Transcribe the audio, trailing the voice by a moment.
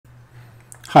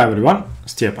Hi everyone,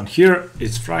 Stepan here.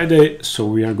 It's Friday, so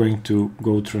we are going to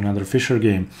go through another Fischer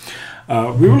game.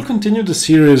 We will continue the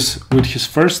series with his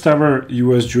first ever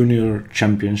US Junior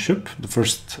Championship, the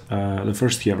first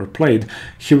he ever played.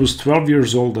 He was 12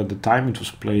 years old at the time. It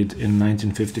was played in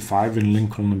 1955 in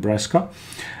Lincoln, Nebraska,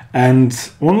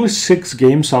 and only 6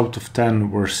 games out of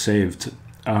 10 were saved.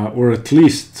 Or at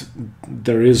least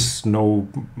there is no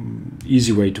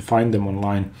easy way to find them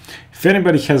online. If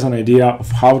anybody has an idea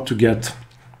of how to get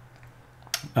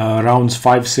rounds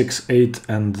 5, 6, 8,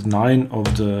 and 9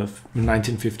 of the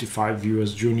 1955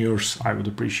 US Juniors, I would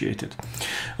appreciate it.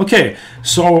 Okay,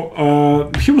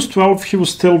 so he was 12, he was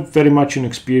still very much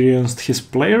inexperienced. His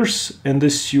players in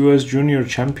this US Junior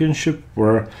Championship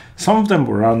were, some of them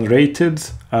were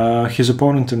unrated. His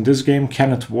opponent in this game,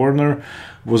 Kenneth Warner,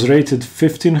 was rated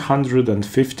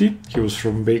 1550. He was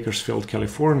from Bakersfield,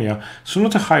 California, so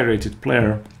not a high-rated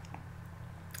player.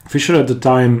 Fischer at the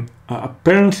time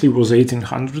apparently was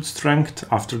 1800 strength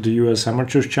after the US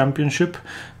Amateur Championship,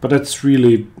 but that's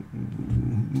really,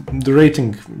 the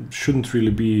rating shouldn't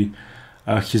really be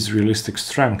his realistic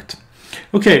strength.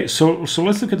 Okay, so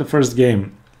let's look at the first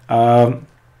game.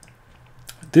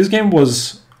 This game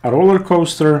was a roller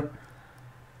coaster.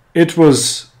 It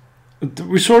was,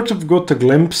 we sort of got a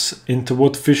glimpse into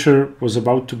what Fischer was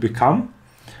about to become,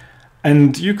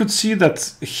 and you could see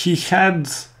that he had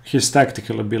his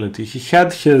tactical ability, he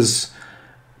had his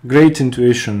great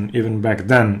intuition even back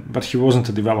then, but he wasn't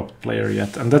a developed player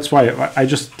yet, and that's why I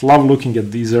just love looking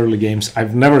at these early games.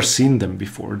 I've never seen them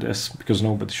before this because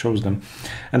nobody shows them,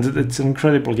 and it's an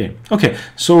incredible game. Okay,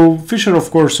 so Fischer of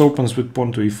course opens with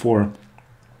pawn to e4.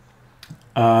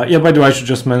 Yeah, by the way, I should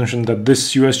just mention that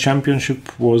this US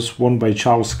Championship was won by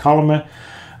Charles Calame.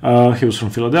 He was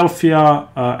from Philadelphia,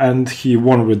 and he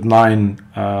won with 9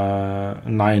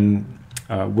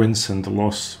 wins and a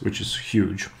loss, which is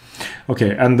huge.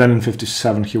 Okay, and then in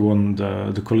 '57 he won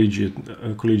the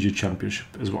collegiate championship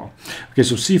as well. Okay,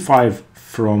 so c5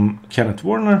 from Kenneth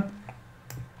Warner,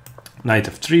 knight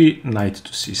f3, knight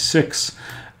to c6,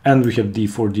 and we have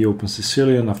d4, the open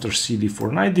Sicilian. After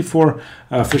cd4, knight d4,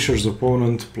 Fischer's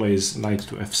opponent plays knight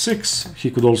to f6.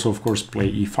 He could also, of course,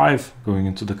 play e5, going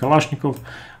into the Kalashnikov.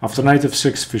 After knight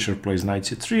f6, Fischer plays knight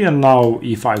c3, and now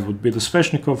e5 would be the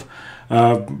Sveshnikov.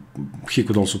 He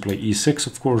could also play e6,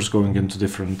 of course, going into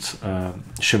different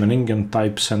Scheveningen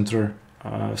type center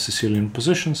Sicilian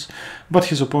positions, but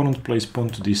his opponent plays pawn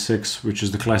to d6, which is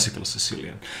the classical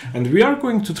Sicilian. And we are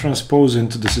going to transpose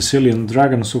into the Sicilian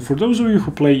dragon. So for those of you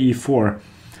who play e4,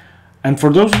 and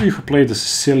for those of you who play the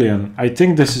Sicilian, I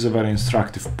think this is a very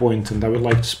instructive point, and I would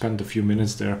like to spend a few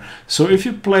minutes there. So if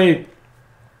you play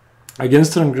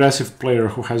against an aggressive player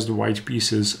who has the white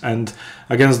pieces, and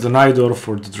against the Najdorf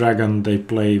or the dragon, they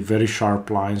play very sharp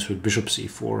lines with bishop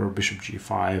c4, bishop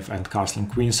g5, and castle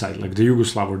and queenside, like the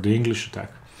Yugoslav or the English attack,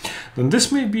 then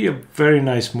this may be a very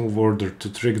nice move order to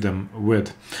trick them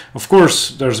with. Of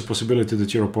course, there's a possibility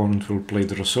that your opponent will play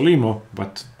the Rossolimo,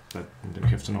 but you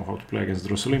have to know how to play against the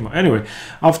Rossolimo. Anyway,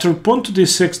 after pawn to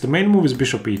d6, the main move is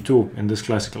bishop e2 in this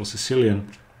classical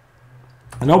Sicilian.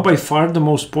 Now, by far the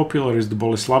most popular is the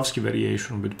Boleslavsky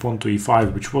variation with pawn to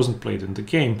e5, which wasn't played in the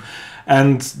game.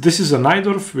 And this is a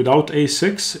Najdorf without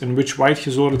a6, in which white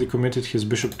has already committed his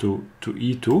bishop to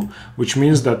e2, which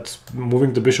means that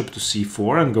moving the bishop to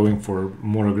c4 and going for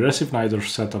more aggressive Najdorf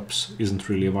setups isn't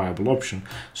really a viable option.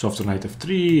 So after knight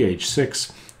f3,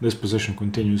 h6, this position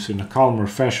continues in a calmer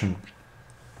fashion.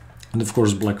 And of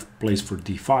course, black plays for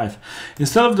d5.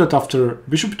 Instead of that, after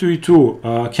bishop to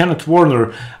e2, Kenneth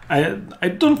Warner, I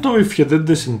don't know if he did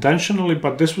this intentionally,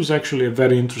 but this was actually a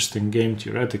very interesting game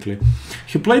theoretically.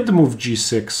 He played the move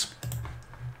g6.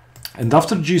 And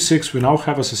after g6, we now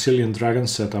have a Sicilian dragon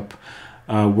setup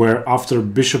where after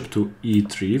bishop to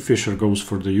e3, Fischer goes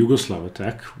for the Yugoslav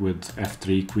attack with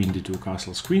f3, queen d2,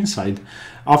 castles queenside.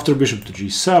 After bishop to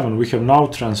g7, we have now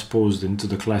transposed into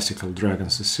the classical dragon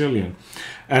Sicilian.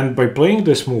 And by playing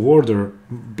this move order,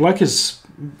 black is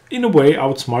in a way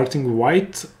outsmarting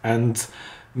white and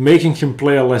making him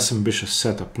play a less ambitious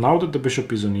setup. Now that the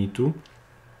bishop is on e2,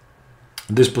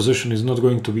 this position is not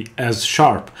going to be as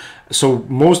sharp. So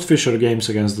most Fischer games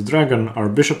against the dragon are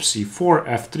bishop c4,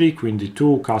 f3, queen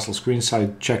d2, castles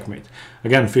queenside, checkmate.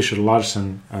 Again,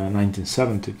 Fischer-Larsen,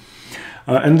 1970.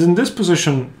 And in this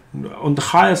position, on the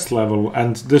highest level,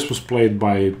 and this was played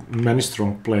by many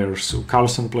strong players. So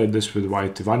Carlsen played this with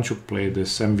white, Ivanchuk played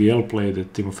this, MVL played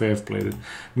it, Timofeyev played it.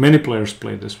 Many players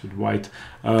played this with white.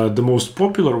 The most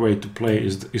popular way to play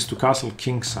is to castle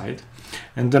kingside.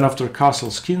 And then after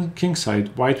castle's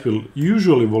kingside, white will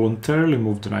usually voluntarily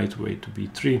move the knight away to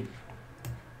b3.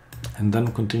 and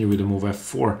then continue with the move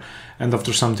f4. And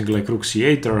after something like rook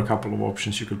c8, there are a couple of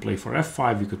options. You could play for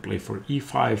f5, you could play for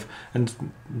e5, and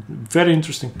very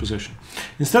interesting position.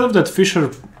 Instead of that,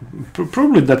 Fischer,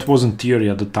 probably that wasn't theory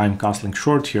at the time, castling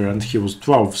short here, and he was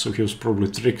 12, so he was probably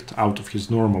tricked out of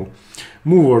his normal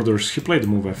move orders. He played the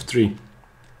move f3,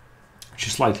 which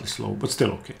is slightly slow, but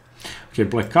still okay. Okay,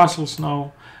 black castles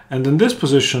now, and in this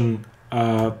position,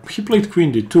 he played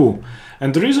queen d2,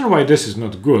 and the reason why this is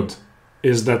not good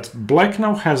is that black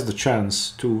now has the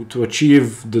chance to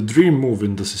achieve the dream move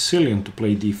in the Sicilian to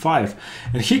play d5,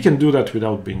 and he can do that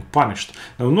without being punished.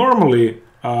 Now normally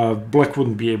black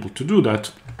wouldn't be able to do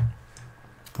that,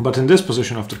 but in this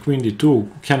position after queen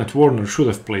d2, Kenneth Warner should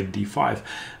have played d5.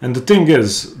 And the thing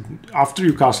is, after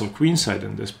you castle queenside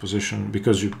in this position,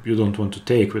 because you don't want to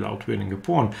take without winning a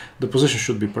pawn, the position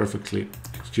should be perfectly,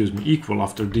 equal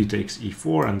after d takes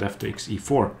e4 and f takes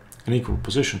e4. An equal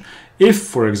position. If,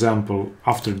 for example,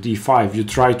 after d5 you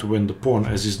try to win the pawn,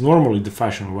 as is normally the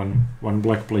fashion when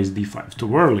black plays d5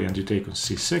 too early and you take on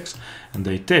c6 and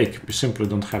they take, you simply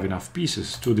don't have enough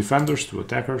pieces. Two defenders, two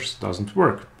attackers, doesn't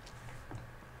work.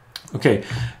 Okay,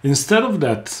 instead of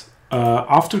that,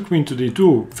 after queen to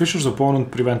d2, Fischer's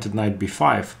opponent prevented knight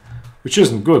b5, which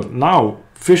isn't good. Now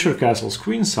Fischer castles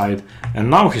queenside, and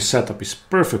now his setup is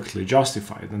perfectly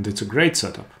justified, and it's a great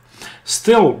setup.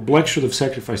 Still, black should have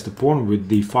sacrificed the pawn with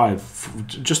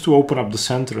d5 just to open up the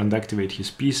center and activate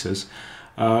his pieces.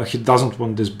 He doesn't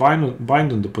want this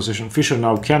bind on the position. Fischer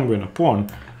now can win a pawn,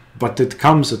 but it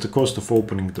comes at the cost of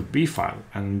opening the b file,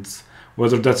 and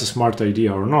whether that's a smart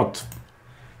idea or not,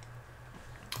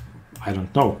 I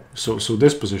don't know. So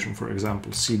this position, for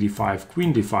example, cd5,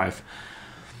 queen d5,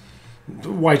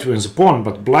 white wins a pawn,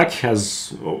 but black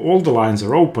has all the lines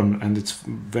are open, and it's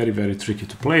very, very tricky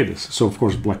to play this. So of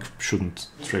course black shouldn't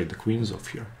trade the queens off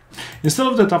here. Instead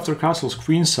of that, after castles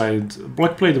queenside,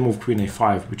 black played the move queen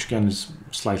a5, which again is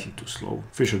slightly too slow.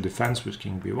 Fischer defends with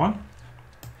king b1,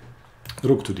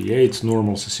 rook to d8,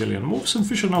 normal Sicilian moves, and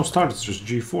Fischer now starts just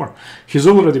g4. He's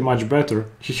already much better.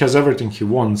 He has everything he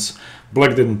wants.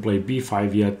 Black didn't play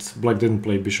b5 yet. Black didn't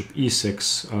play bishop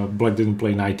e6. Black didn't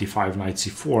play knight e5, knight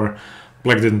c4.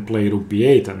 Black didn't play rook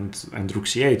b8 and rook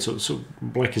c8. So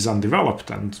black is undeveloped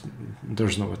and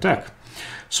there's no attack.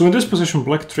 So in this position,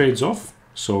 black trades off.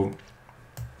 So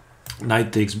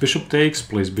knight takes, bishop takes,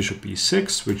 plays bishop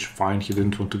e6, which fine, he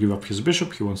didn't want to give up his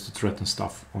bishop, he wants to threaten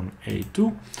stuff on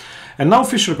a2. And now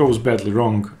Fischer goes badly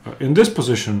wrong. In this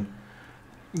position,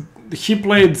 he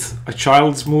played a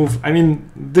child's move. I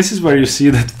mean, this is where you see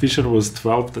that Fischer was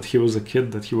 12, that he was a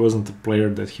kid, that he wasn't the player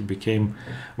that he became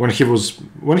when he was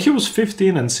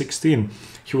 15 and 16.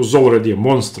 He was already a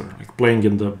monster, like playing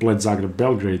in the Bled Zagreb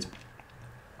Belgrade.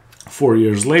 4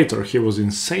 years later, he was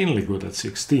insanely good at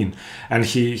 16, and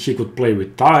he could play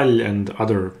with Tal and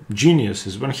other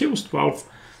geniuses. When he was 12,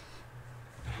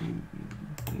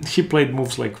 he played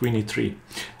moves like queen e3.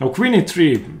 Now, queen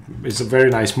e3 is a very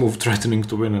nice move, threatening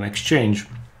to win an exchange.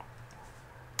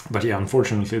 But yeah,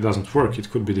 unfortunately, it doesn't work.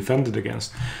 It could be defended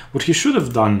against. What he should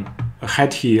have done,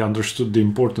 had he understood the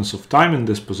importance of time in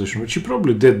this position, which he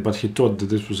probably did, but he thought that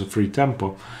this was a free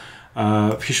tempo,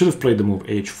 he should have played the move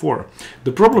h4.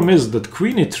 The problem is that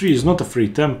queen e3 is not a free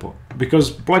tempo, because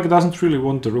black doesn't really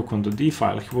want the rook on the d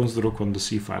file, he wants the rook on the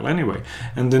c file anyway.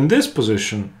 And in this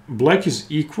position, black is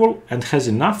equal and has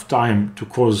enough time to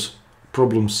cause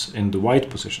problems in the white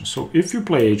position. So if you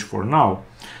play h4 now,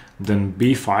 then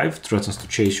b5 threatens to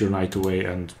chase your knight away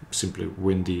and simply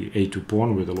win the a2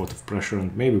 pawn with a lot of pressure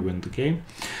and maybe win the game.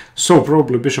 So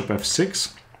probably bishop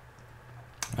f6.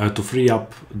 To free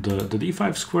up the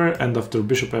d5 square, and after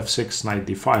bishop f6, knight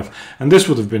d5, and this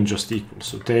would have been just equal.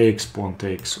 So takes, pawn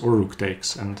takes, or rook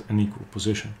takes, and an equal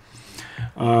position.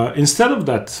 Instead of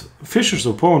that, Fischer's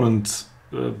opponent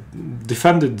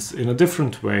defended in a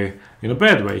different way, in a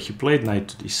bad way. He played knight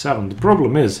to d7. The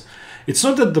problem is, it's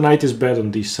not that the knight is bad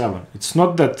on d7. It's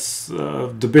not that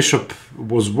the bishop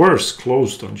was worse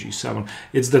closed on g7.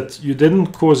 It's that you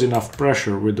didn't cause enough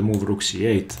pressure with the move rook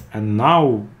c8. And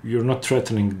now you're not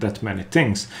threatening that many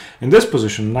things. In this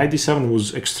position, knight d7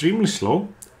 was extremely slow.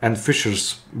 And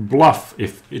Fischer's bluff,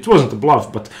 if it wasn't a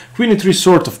bluff, but queen e3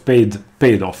 sort of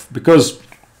paid off. Because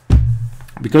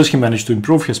he managed to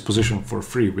improve his position for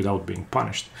free without being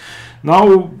punished.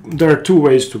 Now there are two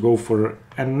ways to go for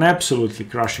an absolutely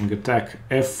crushing attack,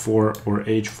 f4 or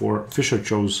h4. Fischer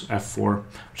chose f4,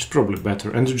 which is probably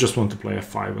better, and you just want to play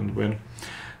f5 and win.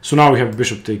 So now we have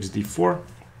bishop takes d4,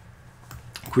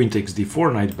 queen takes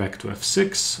d4, knight back to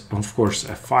f6, of course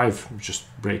f5, just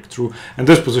break through, and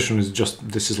this position is just,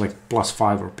 this is like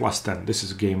 +5 or +10, this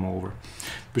is game over.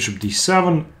 Bishop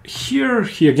d7, here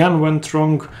he again went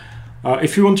wrong.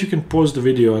 If you want, you can pause the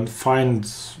video and find,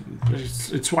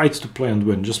 it's right to play and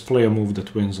win. Just play a move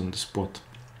that wins on the spot.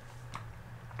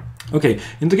 Okay,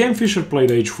 in the game Fischer played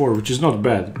h4, which is not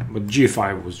bad, but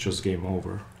g5 was just game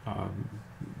over.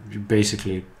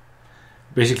 Basically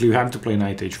you have to play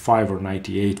knight h5 or knight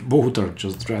e8. Both are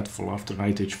just dreadful. After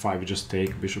knight h5 you just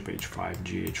take bishop h5,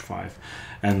 gh5,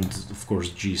 and of course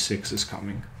g6 is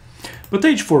coming. But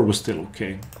h4 was still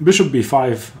okay. Bishop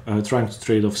b5, trying to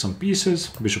trade off some pieces.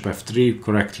 Bishop f3,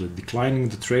 correctly declining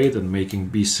the trade and making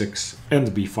b6 and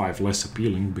b5 less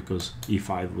appealing because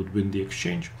e5 would win the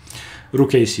exchange.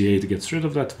 Rook ac8 gets rid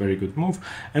of that, very good move.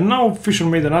 And now Fischer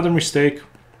made another mistake.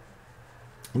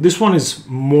 This one is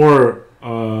more,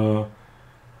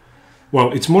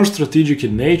 well, it's more strategic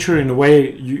in nature. In a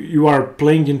way, you are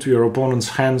playing into your opponent's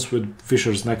hands with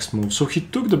Fischer's next move. So he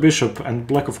took the bishop, and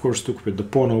black, of course, took with the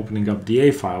pawn opening up the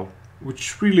a file,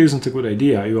 which really isn't a good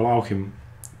idea. You allow him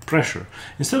pressure.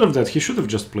 Instead of that, he should have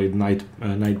just played knight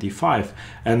d5,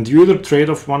 and you either trade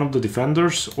off one of the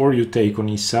defenders, or you take on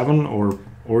e7,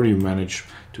 or you manage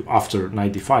to, after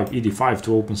knight d5, ed5,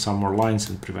 to open some more lines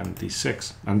and prevent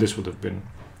d6. And this would have been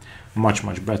much,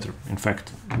 much better. In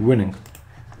fact, winning.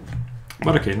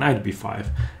 But okay, knight b5,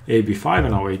 a b5,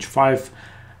 and now h5.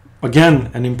 Again,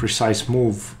 an imprecise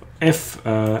move.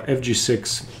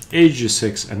 fg6,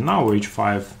 hg6, and now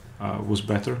h5 was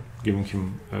better,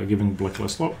 giving black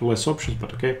less options.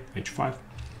 But okay, h5.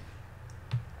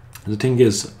 The thing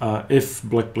is, if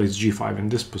black plays g5 in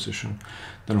this position,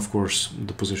 then of course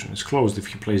the position is closed. If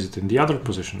he plays it in the other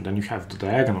position, then you have the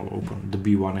diagonal open, the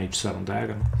b1 h7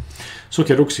 diagonal. So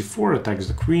okay, rook c4 attacks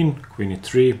the queen, queen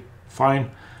e3,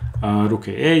 fine. Rook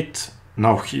a8.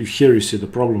 Now here you see the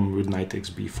problem with knight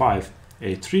takes b5,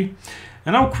 a3,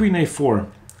 and now queen a4.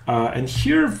 And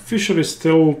here Fischer is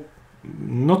still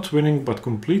not winning, but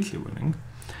completely winning.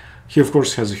 He of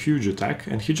course has a huge attack,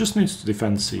 and he just needs to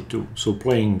defend c2. So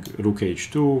playing rook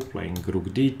h2, playing rook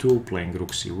d2, playing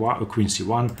rook c1, queen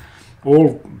c1,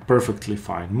 all perfectly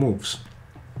fine moves.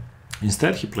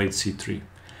 Instead he played c3,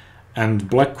 and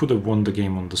black could have won the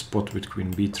game on the spot with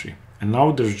queen b3. And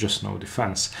now there's just no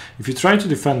defense. If you try to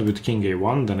defend with king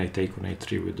a1, then I take on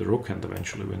a3 with the rook and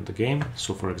eventually win the game.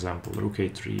 So for example, rook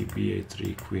a3,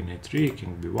 b3, queen a3,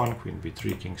 king b1, queen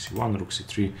b3, king c1, rook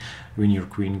c3, win your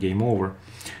queen, game over.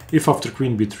 If after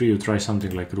queen b3 you try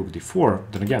something like rook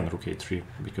d4, then again rook a3,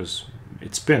 because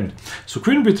it's pinned. So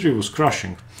queen b3 was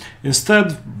crushing.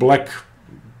 Instead, black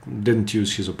didn't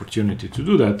use his opportunity to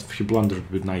do that. He blundered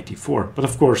with knight e4. But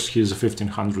of course, he's a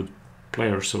 1500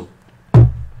 player, so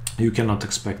you cannot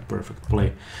expect perfect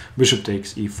play. Bishop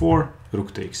takes e4,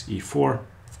 rook takes e4,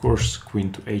 of course,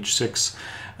 queen to h6.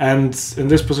 And in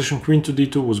this position, queen to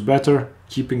d2 was better,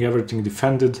 keeping everything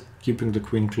defended, keeping the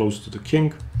queen close to the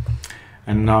king.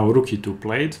 And now rook e2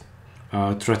 played,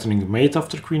 threatening mate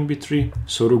after queen b3.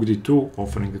 So rook d2,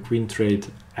 offering a queen trade.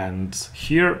 And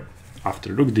here,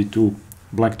 after rook d2,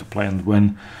 black to play and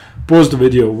win. Pause the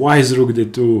video. Why is rook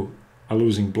d2 a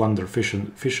losing blunder?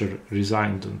 Fischer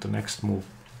resigned on the next move.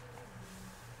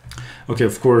 Okay,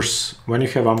 of course, when you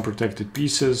have unprotected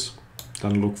pieces,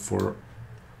 then look for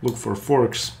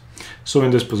forks. So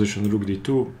in this position, rook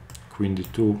d2, queen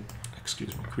d2,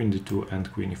 excuse me, queen d2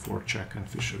 and queen e4 check, and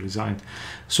Fischer resigned.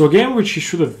 So a game which he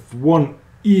should have won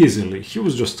easily. He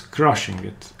was just crushing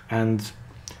it, and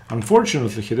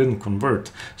unfortunately he didn't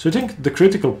convert. So I think the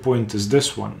critical point is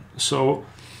this one. So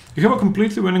you have a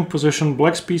completely winning position,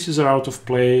 black's pieces are out of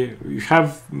play, you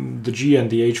have the g and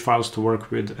the h files to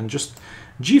work with, and just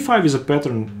g5 is a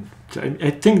pattern.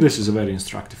 I think this is a very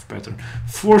instructive pattern.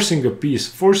 Forcing a piece,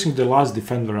 forcing the last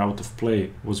defender out of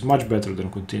play was much better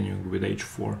than continuing with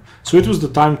h4. So it was the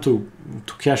time to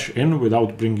cash in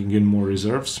without bringing in more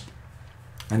reserves,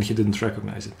 and he didn't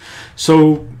recognize it.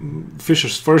 So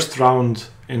Fischer's first round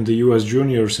in the US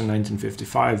Juniors in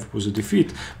 1955 was a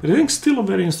defeat, but I think still a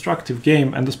very instructive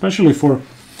game, and especially for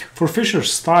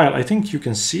Fischer's style, I think you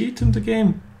can see it in the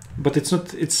game, but it's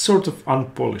not, it's sort of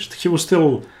unpolished. He was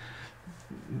still,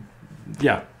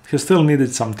 yeah, he still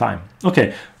needed some time.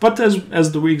 Okay, but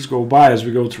as the weeks go by, as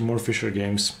we go through more Fischer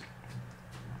games,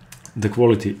 the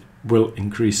quality will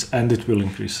increase, and it will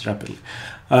increase rapidly.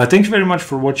 Thank you very much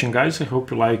for watching, guys. I hope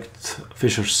you liked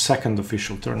Fischer's second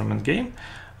official tournament game.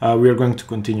 We are going to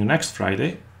continue next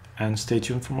Friday, and stay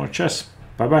tuned for more chess.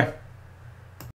 Bye bye.